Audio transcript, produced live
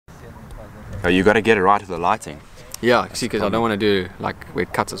Oh, you got to get it right with the lighting. Yeah, see, because I don't want to do like where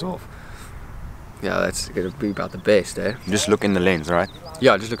it cuts us off. Yeah, that's going to be about the best, eh? Just look in the lens, right?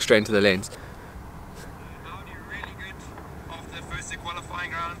 Yeah, just look straight into the lens. Audi really good off the first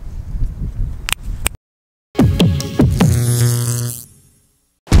qualifying round.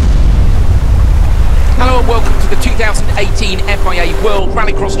 Hello and welcome to the 2018 FIA World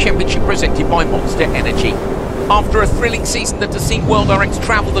Rallycross Championship presented by Monster Energy. After a thrilling season that has seen World RX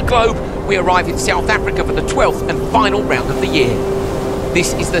travel the globe, we arrive in South Africa for the 12th and final round of the year.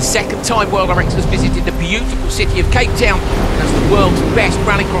 This is the second time World RX has visited the beautiful city of Cape Town, and as the world's best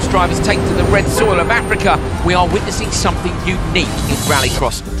rallycross drivers take to the red soil of Africa, we are witnessing something unique in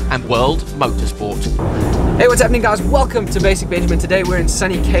rallycross and world motorsport. Hey, what's happening, guys? Welcome to Basic Benjamin. Today we're in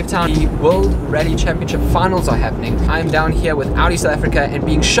sunny Cape Town. The World Rally Championship finals are happening. I am down here with Audi South Africa and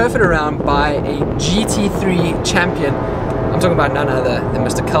being chauffeured around by a GT3 champion. I'm talking about none other than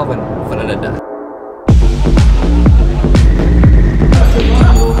Mr. Kelvin Van Der Linde.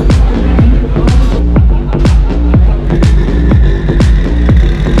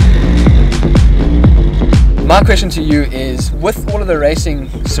 My question to you is, with all of the racing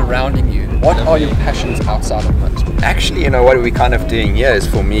surrounding you, what are your passions outside of motorsport? Actually, you know, what we're kind of doing here is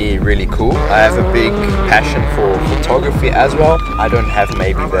for me really cool. I have a big passion for photography as well. I don't have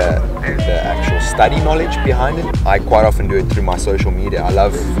maybe the actual study knowledge behind it. I quite often do it through my social media.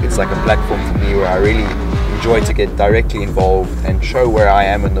 It's like a platform for me where I really enjoy to get directly involved and show where I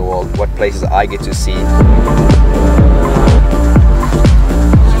am in the world, what places I get to see.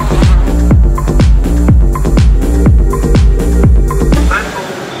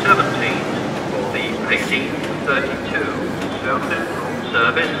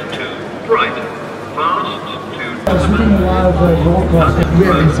 Service to right, fast to Speaking of broadcast, we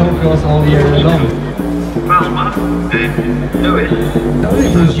have been so all year long. Palmer and Lewis.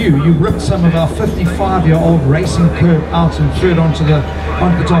 It was you ripped some of our 55-year-old racing curb out and threw it onto the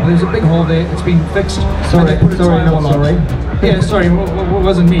top. There's a big hole there, it's been fixed. Sorry. Yeah, sorry, it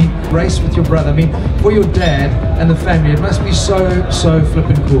wasn't me. Race with your brother. I mean, for your dad and the family, it must be so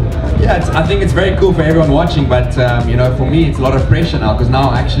flippin' cool. Yeah, I think it's very cool for everyone watching, but you know, for me, it's a lot of pressure now because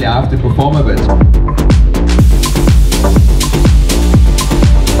now actually I have to perform a bit.